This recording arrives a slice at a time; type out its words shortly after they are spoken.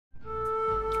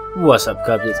What's up,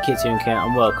 Cubs? It's Kitsune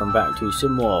and welcome back to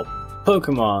some more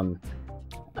Pokémon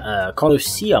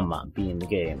Colosseum being the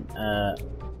game.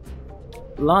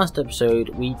 Last episode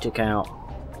we took out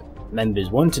members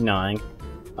 1 to 9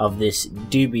 of this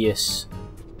dubious,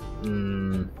 what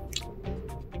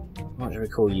do we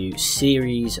call you,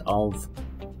 series of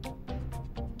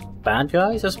bad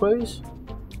guys, I suppose?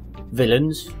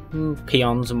 Villains,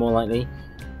 peons are more likely.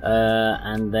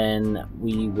 And then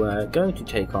we were going to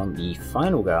take on the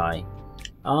final guy.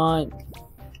 I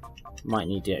might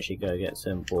need to actually go get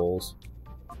some balls.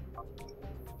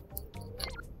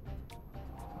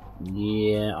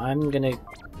 Yeah, I'm gonna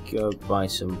go buy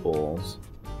some balls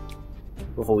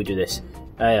before we do this.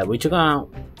 Yeah, we took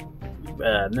out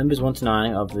members 1 to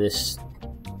 9 of this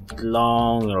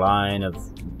long line of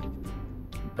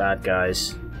bad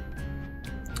guys,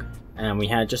 and we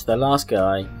had just the last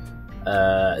guy.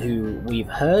 Who we've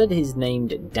heard is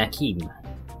named Dakim.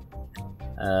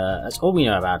 That's all we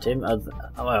know about him.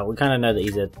 Well, we kind of know that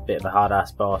he's a bit of a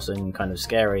hard-ass boss and kind of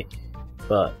scary,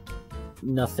 but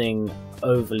nothing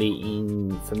overly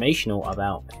informational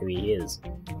about who he is.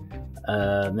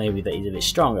 Maybe that he's a bit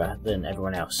stronger than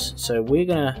everyone else. So we're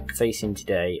gonna face him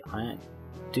today. I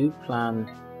do plan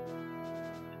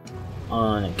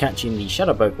on catching the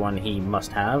Shadow Pokemon he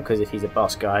must have, because if he's a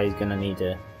boss guy, he's gonna need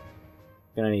to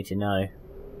know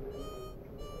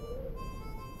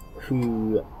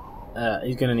who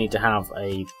he's gonna need to have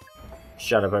a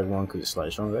Shadow Pokemon because it's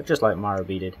slightly stronger, just like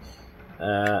Marubi did.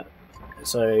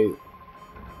 So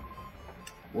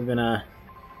we're gonna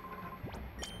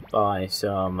buy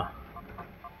some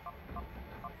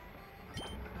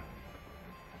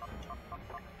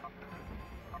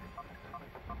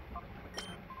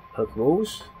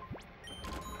Pokeballs.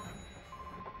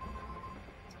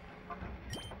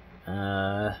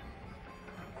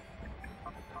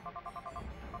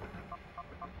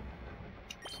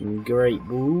 Some Great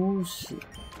Balls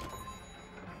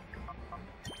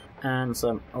and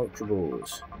some Ultra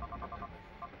Balls.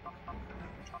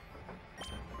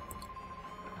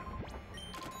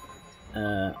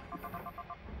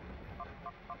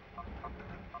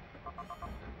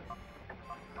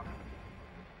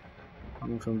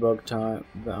 From Bug type,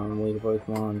 that on Weaver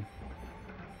Pokemon.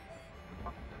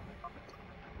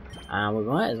 And we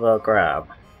might as well grab,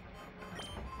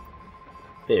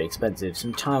 bit expensive,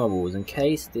 some timables in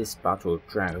case this battle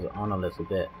drags on a little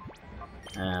bit.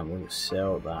 And we'll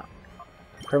sell that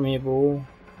Premier Ball.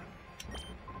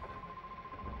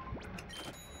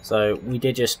 So we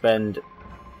did just spend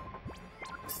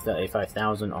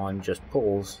 35,000 on just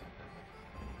balls,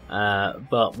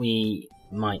 but we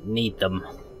might need them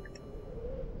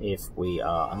if we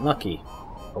are unlucky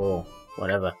or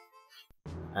whatever.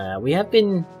 We have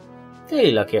been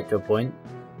fairly lucky up to a point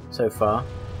so far,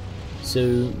 so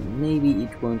maybe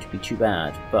it won't be too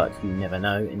bad, but you never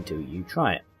know until you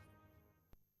try it.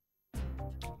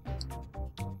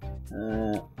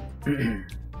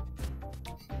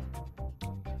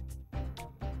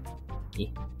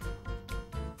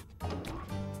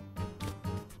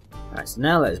 Alright, so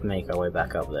now let's make our way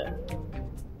back up there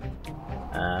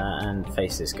and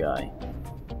face this guy.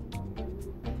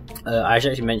 I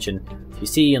should actually mention, you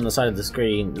see on the side of the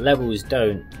screen, levels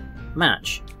don't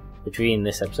match between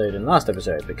this episode and last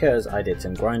episode because I did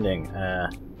some grinding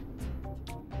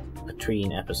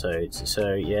between episodes.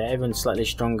 So yeah, everyone's slightly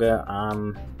stronger.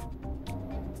 I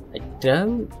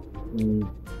don't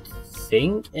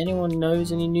think anyone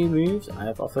knows any new moves.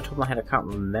 Off the top of my head, I can't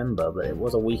remember, but it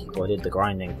was a week ago I did the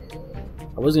grinding.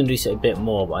 I was going to do a bit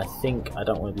more, but I think I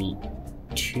don't want to be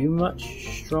too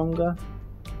much stronger.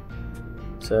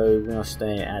 So we're going to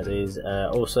stay as is.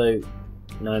 Also,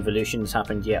 no evolutions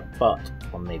happened yet, but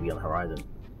one may be on the horizon.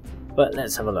 But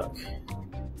let's have a look.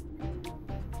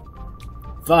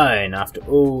 Fine, after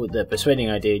all the persuading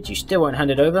I did, you still won't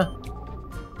hand it over?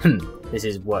 This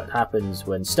is what happens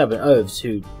when stubborn oafs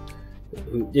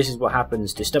this is what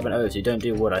happens to stubborn oafs who don't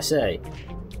do what I say.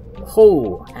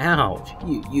 Oh, ouch!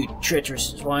 You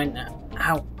treacherous swine!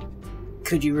 How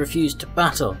could you refuse to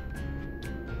battle?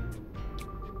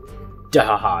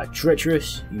 Dahaha,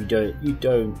 treacherous! You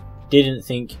didn't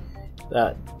think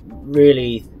that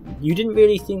really. You didn't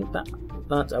really think that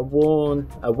a worm.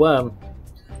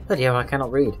 Bloody hell, I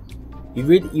cannot read. You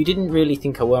didn't really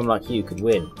think a worm like you could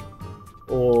win.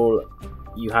 All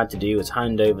you had to do was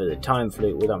hand over the time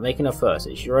flute without making a fuss.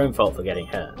 It's your own fault for getting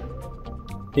hurt.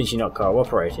 Since you're not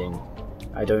cooperating,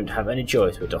 I don't have any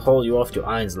choice but to haul you off to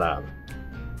Iron's lab.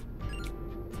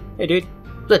 Hey dude,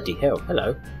 bloody hell,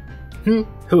 hello. Who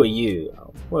are you?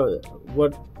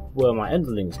 What were my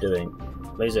underlings doing?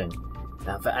 Listen,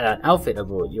 that outfit I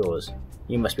bought yours.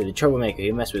 You must be the troublemaker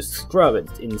who messed with Scrub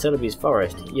in Celebi's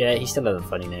forest. Yeah, he still has a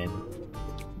funny name.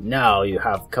 Now you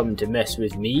have come to mess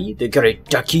with me, the great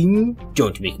Dakim?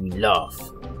 Don't make me laugh.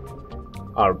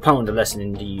 I'll pound a lesson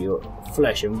into your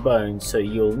flesh and bones so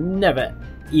you'll never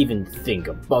even think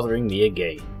of bothering me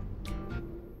again.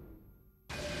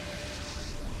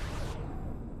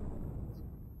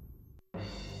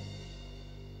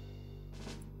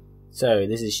 So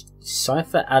this is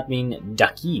Cipher admin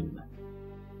Dakim.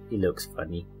 He looks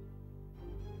funny.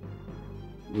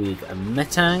 With a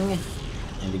Metang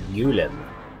and a Golem.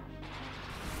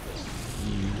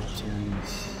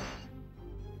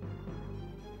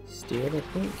 Steel, I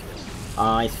think.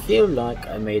 I feel like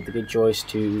I made the good choice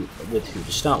with who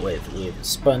to start with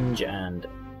Sponge and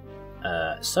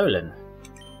Solon.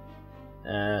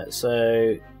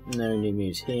 So no new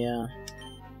moves here.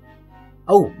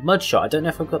 Oh, Mudshot. I don't know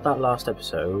if I got that last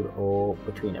episode or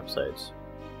between episodes,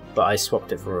 but I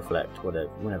swapped it for Reflect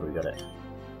whenever we got it.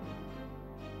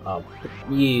 Oh,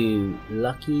 you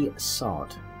lucky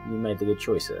sod! You made the good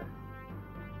choice there.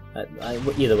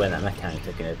 Either way, that mechanic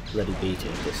taking a bloody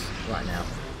beating just right now.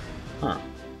 Huh.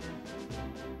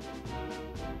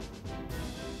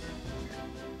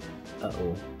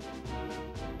 Uh-oh.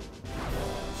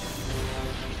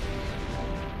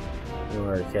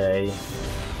 You're okay.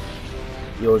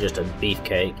 You're just a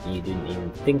beefcake. You didn't even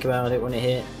think about it when it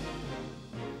hit.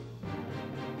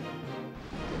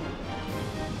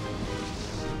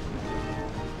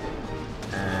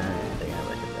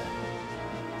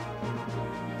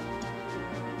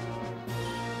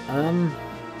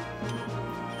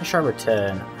 I shall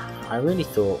return. I really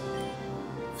thought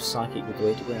Psychic was the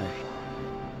way to go.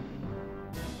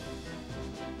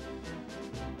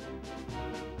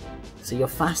 So you're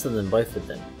faster than both of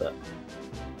them, but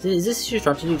is this your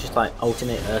strategy? Just like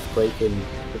alternate Earthquake and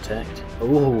Protect?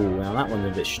 Ooh, now that one's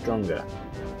a bit stronger.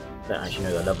 I don't actually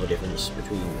know the level difference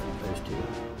between those two.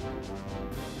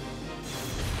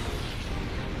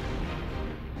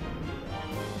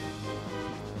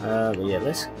 But yeah,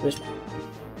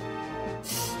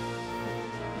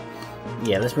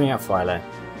 let's bring out Philo.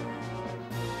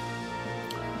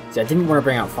 See, I didn't want to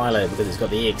bring out Philo because it's got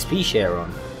the EXP share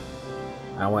on.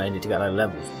 I wanted it to get low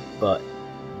levels, but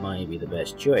it might be the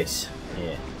best choice.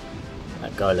 Yeah,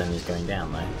 that Golem is going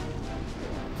down though.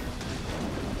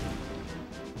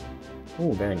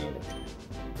 Oh, very nearly.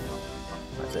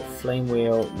 Right, so Flame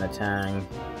Wheel, Metang,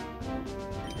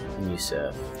 and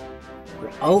Usurp.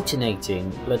 You're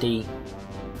alternating bloody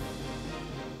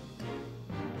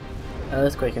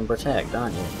Earthquake and Protect,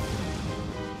 aren't you?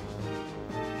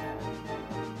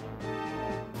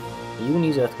 Are you going to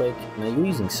use Earthquake? No, you're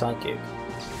using Psychic.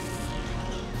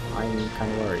 I'm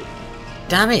kind of worried.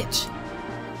 Damn it!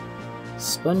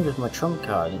 Sponge with my trump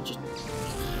card and just...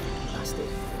 bastard.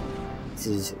 This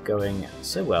is going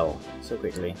so well, so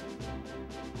quickly.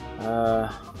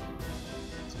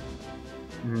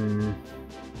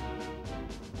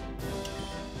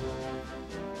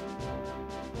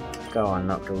 Go on,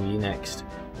 Nocturne, you next.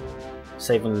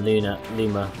 Saving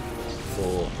Luma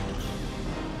for...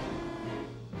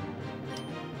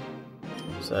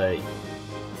 So,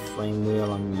 Flame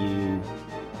Wheel on you.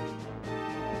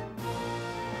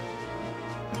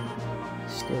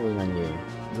 Still on you.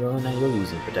 Now you're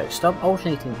using Protect. Stop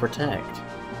alternating Protect.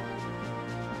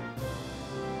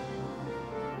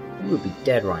 You would be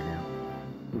dead right now.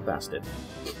 You bastard.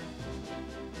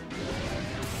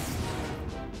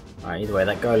 Alright, either way,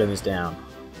 that Golem is down.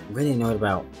 I'm really annoyed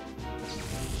about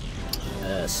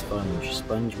Sponge.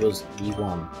 Sponge was the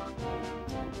one.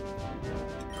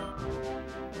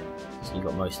 So you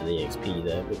got most of the XP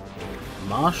there, but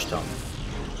Marsh Tom.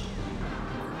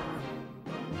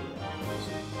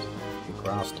 The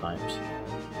grass types.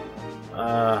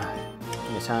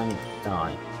 Metang,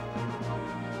 die.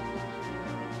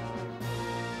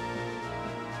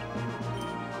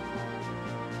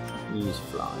 Use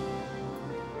Fly.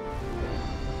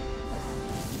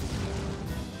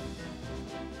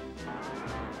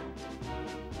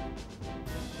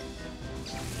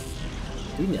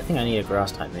 I think I need a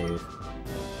grass type move.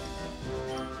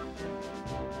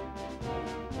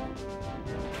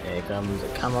 Here comes a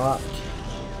Camelot.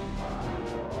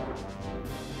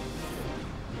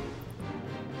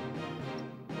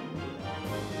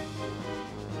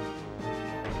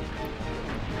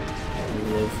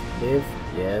 Live,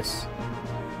 yes.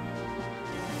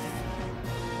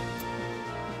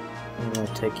 I'm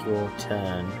gonna take your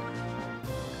turn.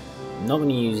 I'm not going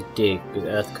to use Dig because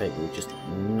Earthquake will just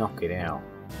knock it out.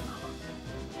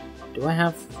 Do I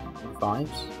have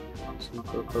revives?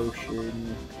 Super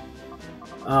Potion.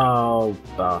 Oh,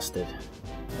 bastard.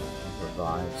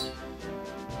 Revives.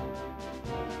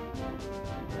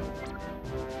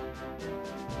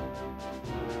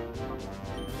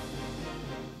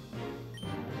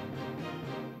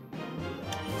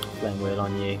 Flame Wheel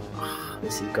on you.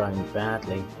 This is going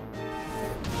badly.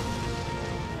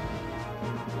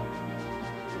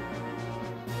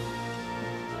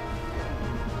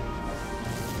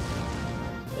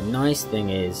 The nice thing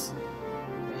is,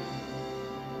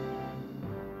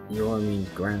 you're immune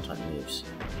to ground type moves.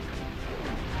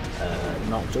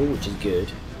 Noctowl, which is good.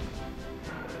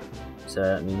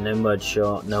 So, I mean, no Mud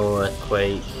Shot, no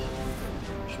Earthquake.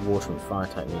 Water and fire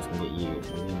type moves can get you.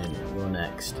 You're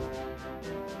next.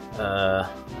 Huh.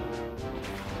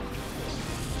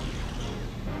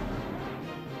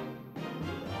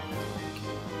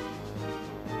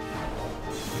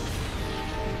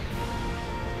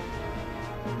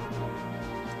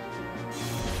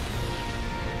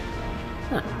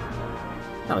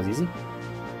 That was easy.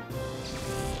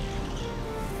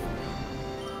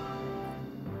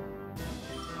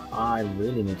 I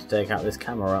really need to take out this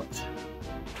Camerupt.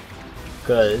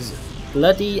 Because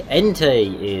bloody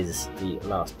Entei is the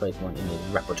last Pokemon in his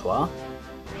repertoire.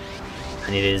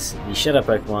 And it is the Shadow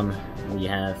Pokemon we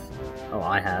have, oh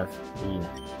I have, been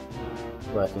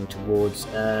working towards.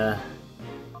 I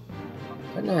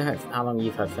don't know how long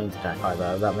you've had Faint Attack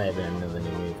either, that may have been another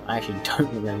new move. I actually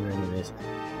don't remember any of this.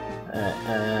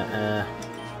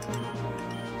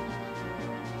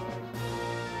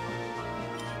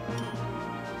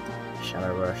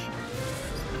 Shadow Rush.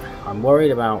 I'm worried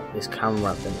about this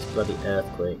Camerupt and this bloody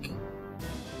Earthquake,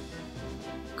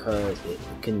 because it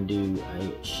can do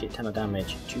a shit ton of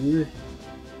damage to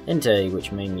Entei,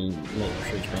 which may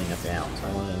knock it out, so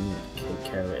I want to take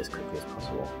care of it as quickly as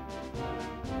possible.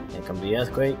 Here comes the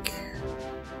Earthquake.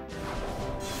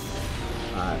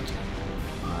 And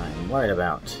I'm worried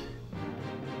about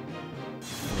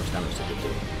how much damage does it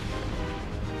do.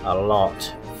 A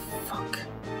lot. Fuck.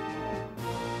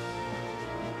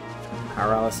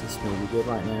 Paralysis may be good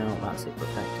right now, that's it,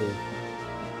 protective.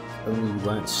 Only you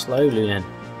weren't slow, Lunan.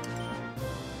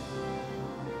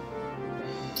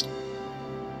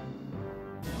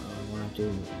 What do I want to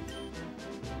do?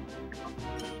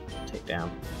 Take down.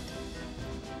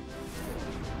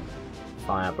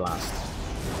 Fire Blast.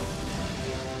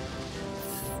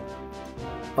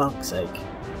 Fuck's sake.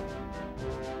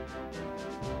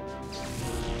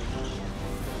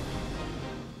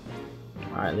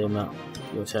 Alright, Luma,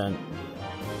 your turn.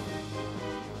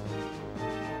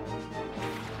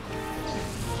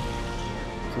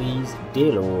 Please,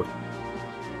 dear Lord,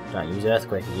 don't use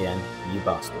Earthquake again, you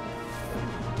bastard.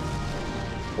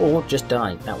 Or just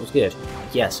die, that was good.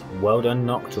 Yes, well done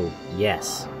Noctowl,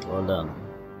 yes, well done.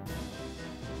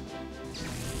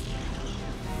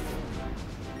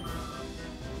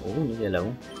 Oh, nearly a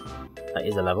level. That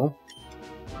is a level.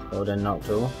 Well done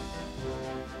Noctowl.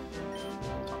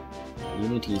 You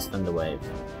need to use Thunder Wave.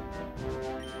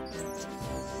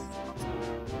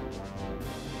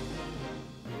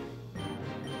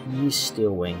 Use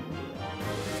Steel Wing.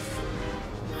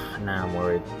 Now I'm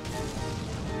worried.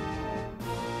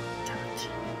 Damn it.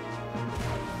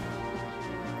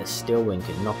 The Steel Wing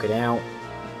could knock it out.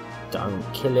 Don't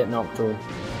kill it, Noctowl.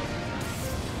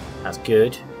 That's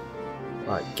good.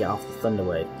 Right, get off the Thunder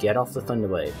Wave. Get off the Thunder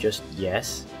Wave. Just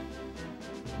yes.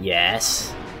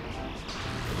 Yes.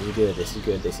 This is good, this is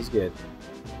good, this is good.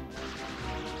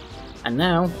 And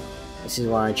now, this is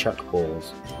where I chuck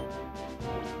balls.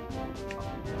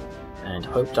 And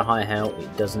hope to high hell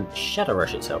it doesn't Shadow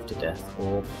Rush itself to death,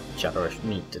 or Shadow Rush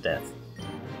me to death.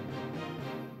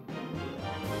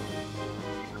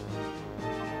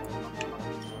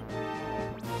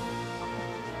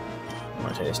 I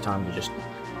might take this time to just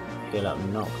heal up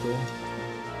Noctowl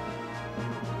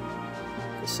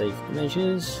for safety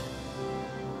measures.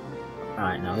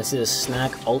 Alright, now this is a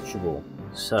Snag Ultra Ball,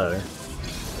 so a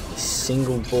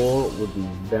single ball would be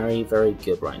very, very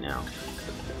good right now.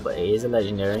 But it is a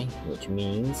legendary, which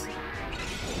means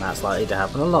that's likely to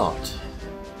happen a lot.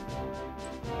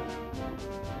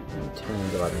 Turn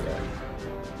do I go?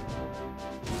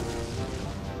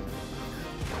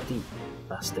 Deep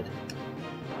bastard.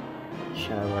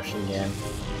 Shadow Rushing again.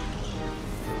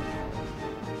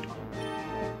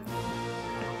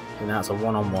 And that's a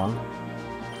one-on-one.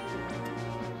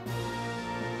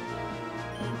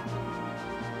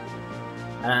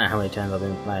 I don't know how many times I've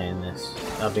been playing this.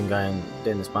 I've been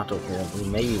doing this battle for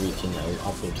maybe reaching an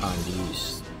optimal time to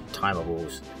use timer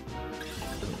balls.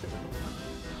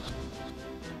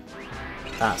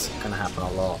 That's going to happen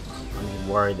a lot. I'm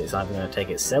worried that it's either going to take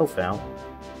itself out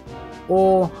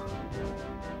or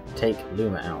take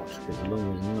Luma out, because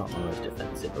Luma is not the most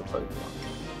defensive of Pokemon.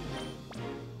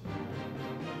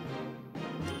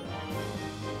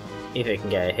 If it can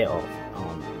get a hit off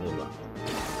on Luma,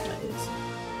 that is.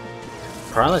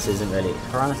 Paralysis isn't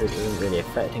really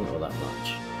affecting it all that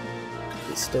much.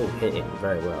 it's still hitting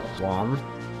very well. 1,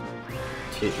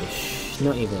 2,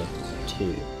 not even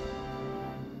 2.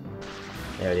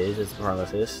 There it is, it's the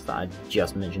paralysis that I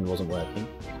just mentioned wasn't working.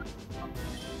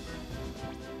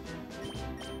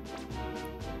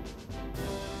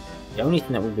 The only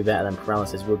thing that would be better than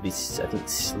paralysis would be, I think,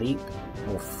 sleep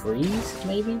or freeze,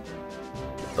 maybe?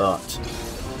 But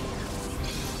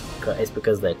it's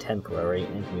because they're temporary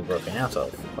and can be broken out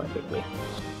of quite quickly.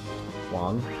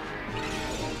 1.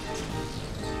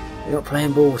 You're not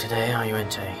playing ball today, are you,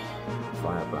 Entei?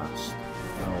 Fire blast.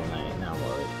 Oh no, now I'm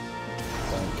worried.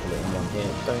 Don't kill it in one hit.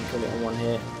 Don't kill it in one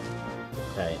hit.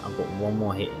 Okay, I've got one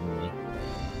more hit in me.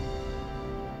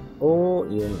 Or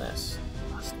even less.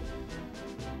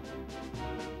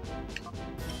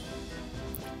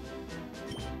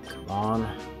 Come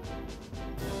on.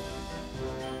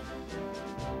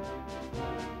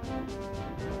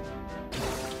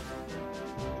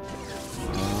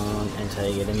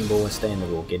 Entei, get in the ball and stay in the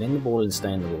ball. Get in the ball and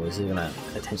stay in the ball. This is going to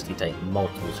potentially take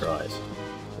multiple tries.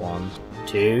 1,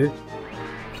 2.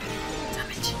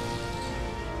 Damn it.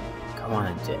 Come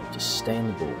on, Entei. Just stay in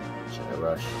the ball. Shadow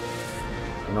Rush.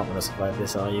 You're not going to survive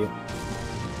this, are you?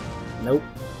 Nope.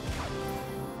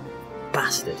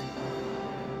 Bastard.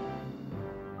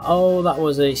 Oh, that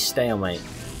was a stalemate.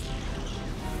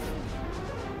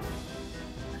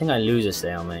 I think I lose a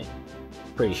stalemate.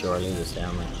 Pretty sure I lose a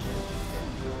stalemate.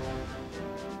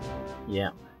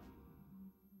 Yeah.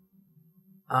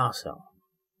 Arsehole.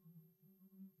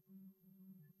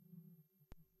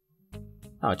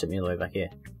 Oh, it took me all the way back here.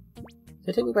 Did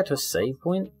it take me back to a save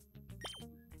point?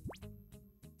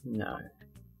 No.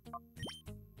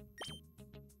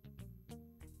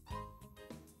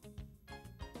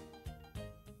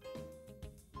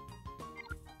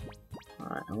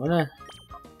 Alright, I'm gonna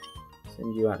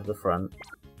send you out to the front.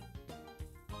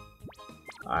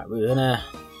 Alright, I'm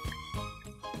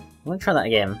gonna try that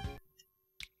again.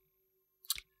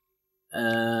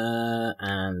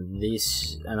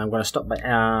 And I'm gonna stop by.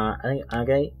 I think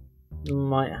Agate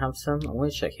might have some. I'm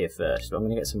gonna check here first, but I'm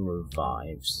gonna get some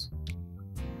revives,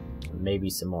 maybe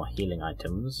some more healing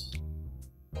items.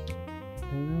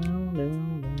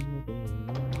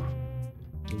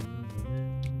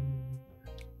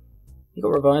 You got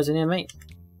revives in here, mate?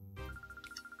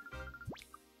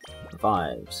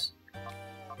 Revives.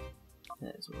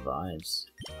 There's revives.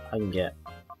 I can get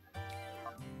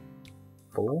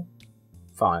 4?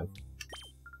 5.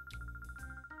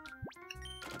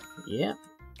 Yeah.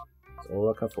 That's all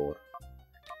I can afford.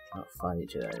 I'll find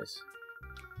each of those.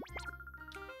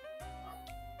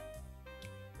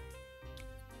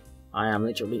 I am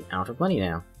literally out of money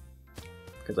now.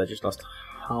 Because I just lost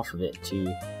half of it to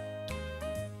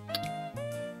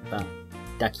that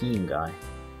Dakim guy.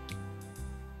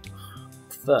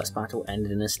 First battle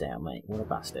ended in a stalemate. What a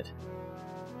bastard.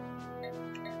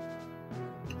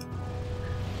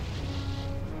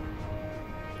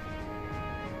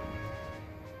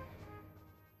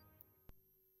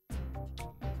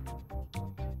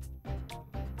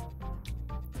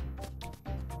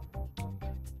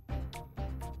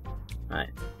 Right.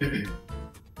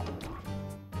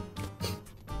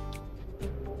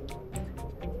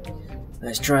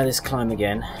 Let's try this climb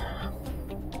again.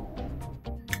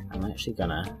 I'm actually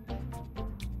gonna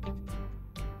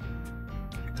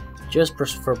just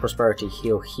for prosperity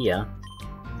heal here,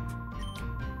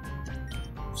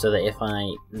 so that if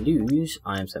I lose,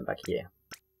 I am sent back here,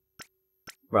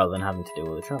 rather than having to do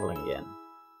all the travelling again.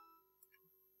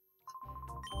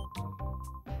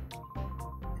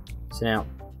 So now,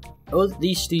 all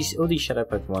these shadow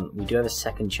Pokemon, we do have a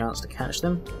second chance to catch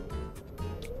them.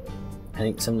 I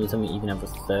think some of them even have a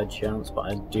third chance,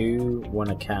 but I do want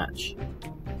to catch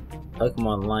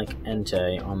Pokemon like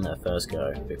Entei on their first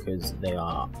go, because they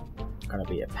are going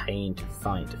to be a pain to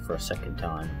fight for a second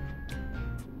time.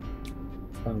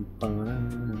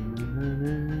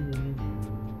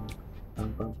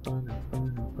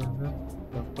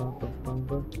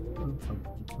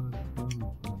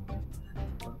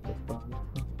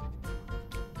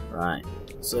 Right,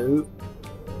 so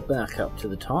back up to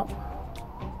the top.